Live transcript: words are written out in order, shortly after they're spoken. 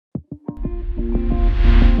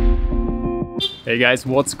Hey guys,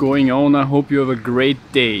 what's going on? I hope you have a great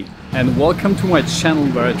day and welcome to my channel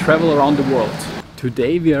where I travel around the world.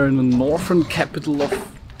 Today we are in the northern capital of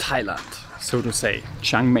Thailand, so to say,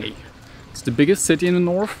 Chiang Mai. It's the biggest city in the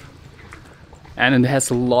north and it has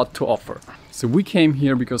a lot to offer. So we came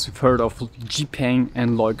here because we've heard of Jipang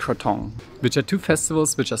and Loi Krathong, which are two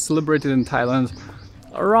festivals which are celebrated in Thailand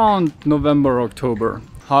around November or October.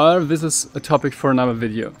 However, this is a topic for another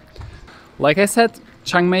video. Like I said,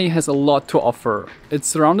 Chiang Mai has a lot to offer. It's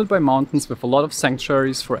surrounded by mountains with a lot of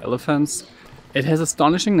sanctuaries for elephants. It has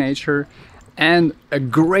astonishing nature and a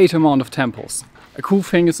great amount of temples. A cool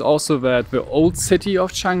thing is also that the old city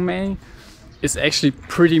of Chiang Mai is actually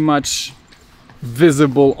pretty much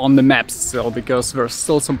visible on the maps still, because there are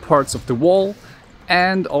still some parts of the wall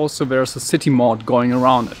and also there's a city mod going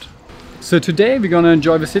around it. So today we're gonna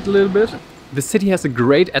enjoy the city a little bit. The city has a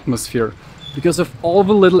great atmosphere because of all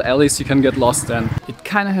the little alleys you can get lost in. It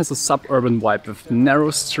kind of has a suburban vibe with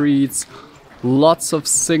narrow streets, lots of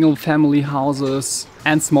single family houses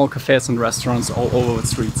and small cafes and restaurants all over the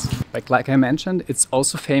streets. Like I mentioned, it's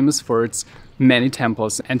also famous for its many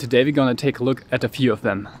temples, and today we're gonna take a look at a few of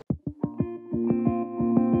them.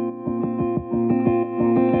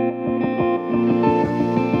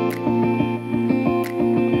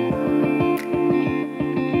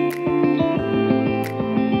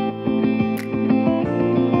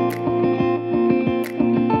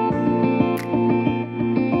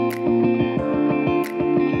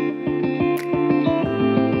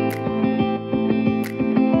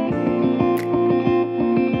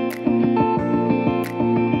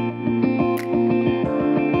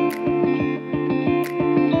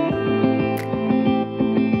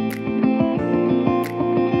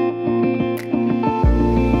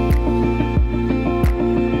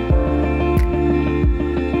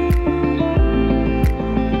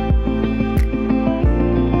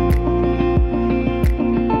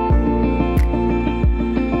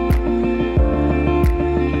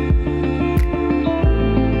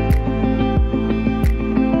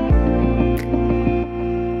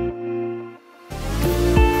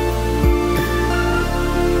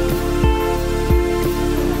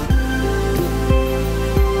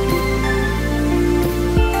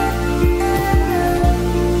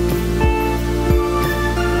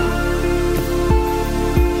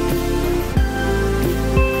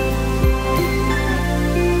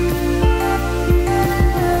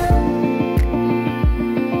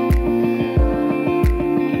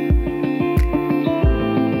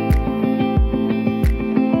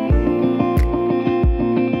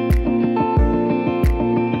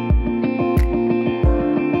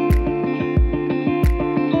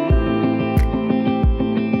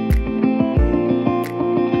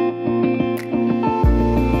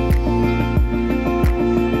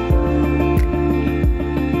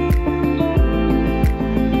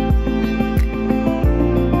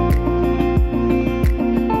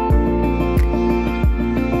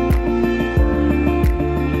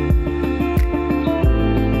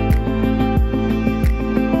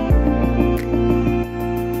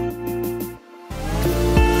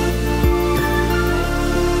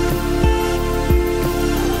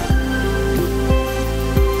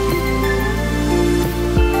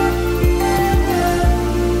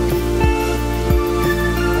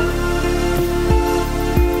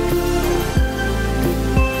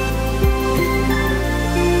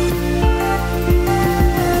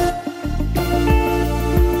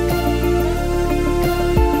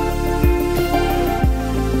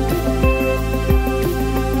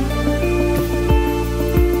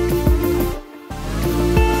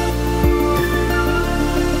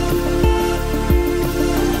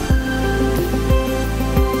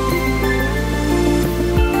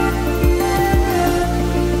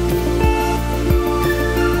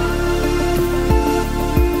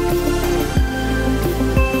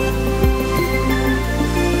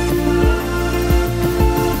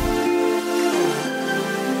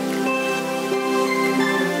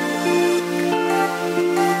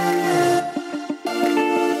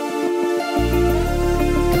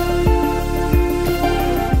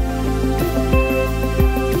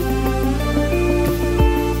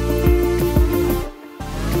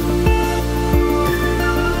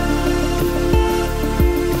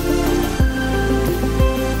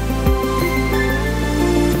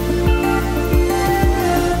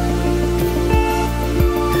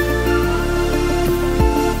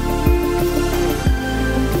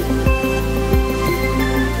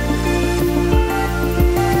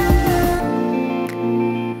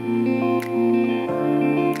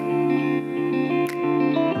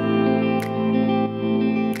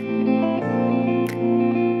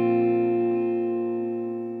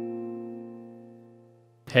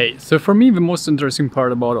 Hey, so for me the most interesting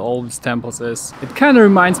part about all these temples is it kind of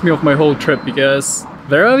reminds me of my whole trip, because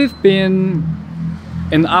where I've been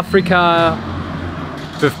in Africa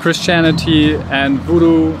with Christianity and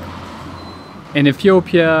voodoo, in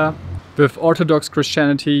Ethiopia with Orthodox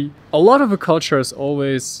Christianity, a lot of the culture is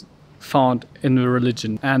always found in the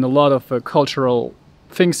religion, and a lot of the cultural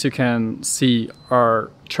things you can see are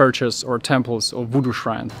churches or temples or voodoo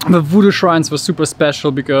shrines. The voodoo shrines were super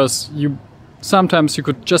special because sometimes you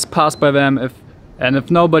could just pass by them, and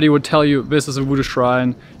if nobody would tell you this is a voodoo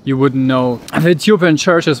shrine, you wouldn't know. The Ethiopian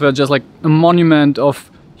churches were just like a monument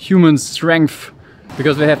of human strength,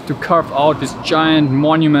 because they have to carve out these giant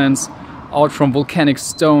monuments out from volcanic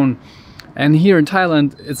stone. And here in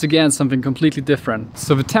Thailand, it's again something completely different.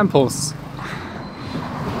 So the temples,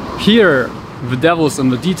 here the devil's in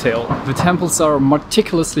the detail. The temples are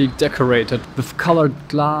meticulously decorated with colored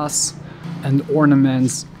glass and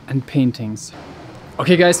ornaments and paintings.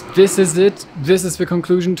 Okay guys, this is it. This is the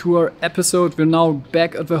conclusion to our episode. We're now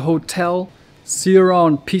back at the hotel. See you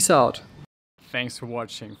around. Peace out. Thanks for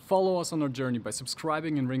watching. Follow us on our journey by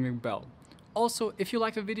subscribing and ringing the bell. Also, if you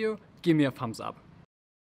liked the video, give me a thumbs up.